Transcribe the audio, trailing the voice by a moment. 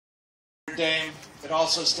Dame. It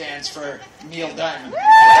also stands for Neil Diamond.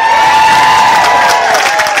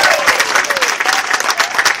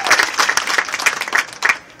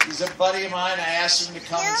 He's a buddy of mine. I asked him to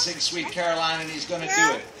come and sing Sweet Caroline, and he's going to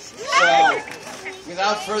do it. So,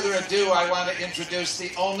 without further ado, I want to introduce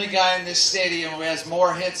the only guy in this stadium who has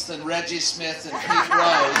more hits than Reggie Smith and Pete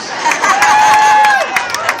Rose.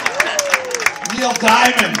 Neil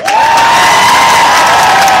Diamond.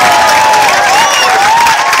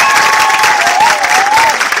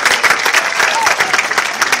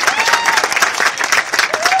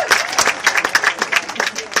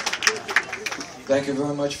 Thank you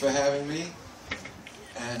very much for having me,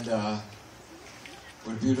 and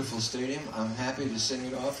what a beautiful stadium. I'm happy to sing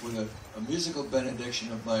it off with a musical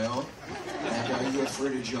benediction of my own, and you're free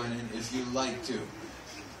to join in if you like to.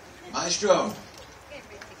 Maestro,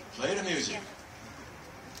 play the music.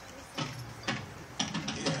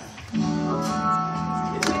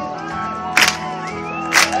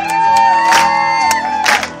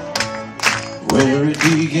 Where it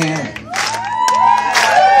began,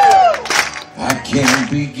 I can't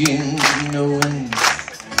begin knowing,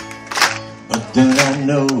 but then I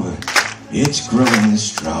know it's growing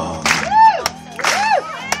strong.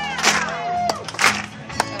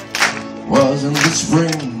 Wasn't the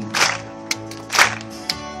spring,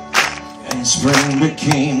 and spring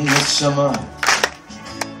became the summer.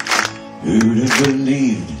 Who'd have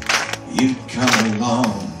believed you'd come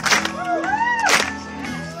along?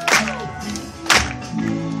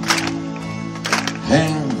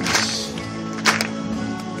 Hands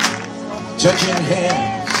touching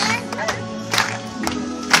hands,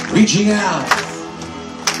 reaching out,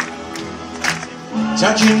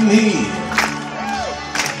 touching me,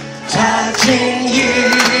 touching you.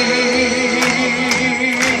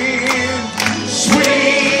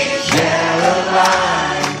 Sweet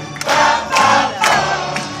Caroline,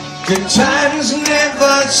 good times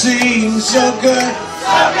never seem so good.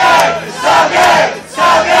 So good, so good, so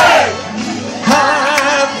good.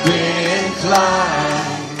 I've been inclined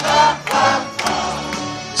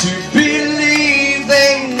to believe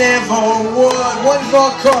they never would. One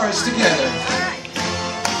more chorus together.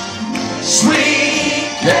 Sweet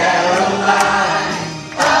Caroline,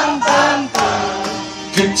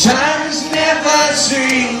 good times never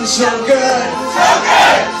seem so good. So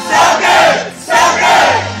good, so good, so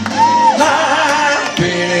good. I've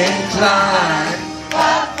been inclined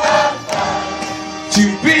to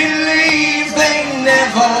believe they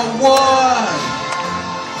never would.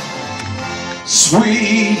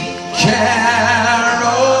 Sweet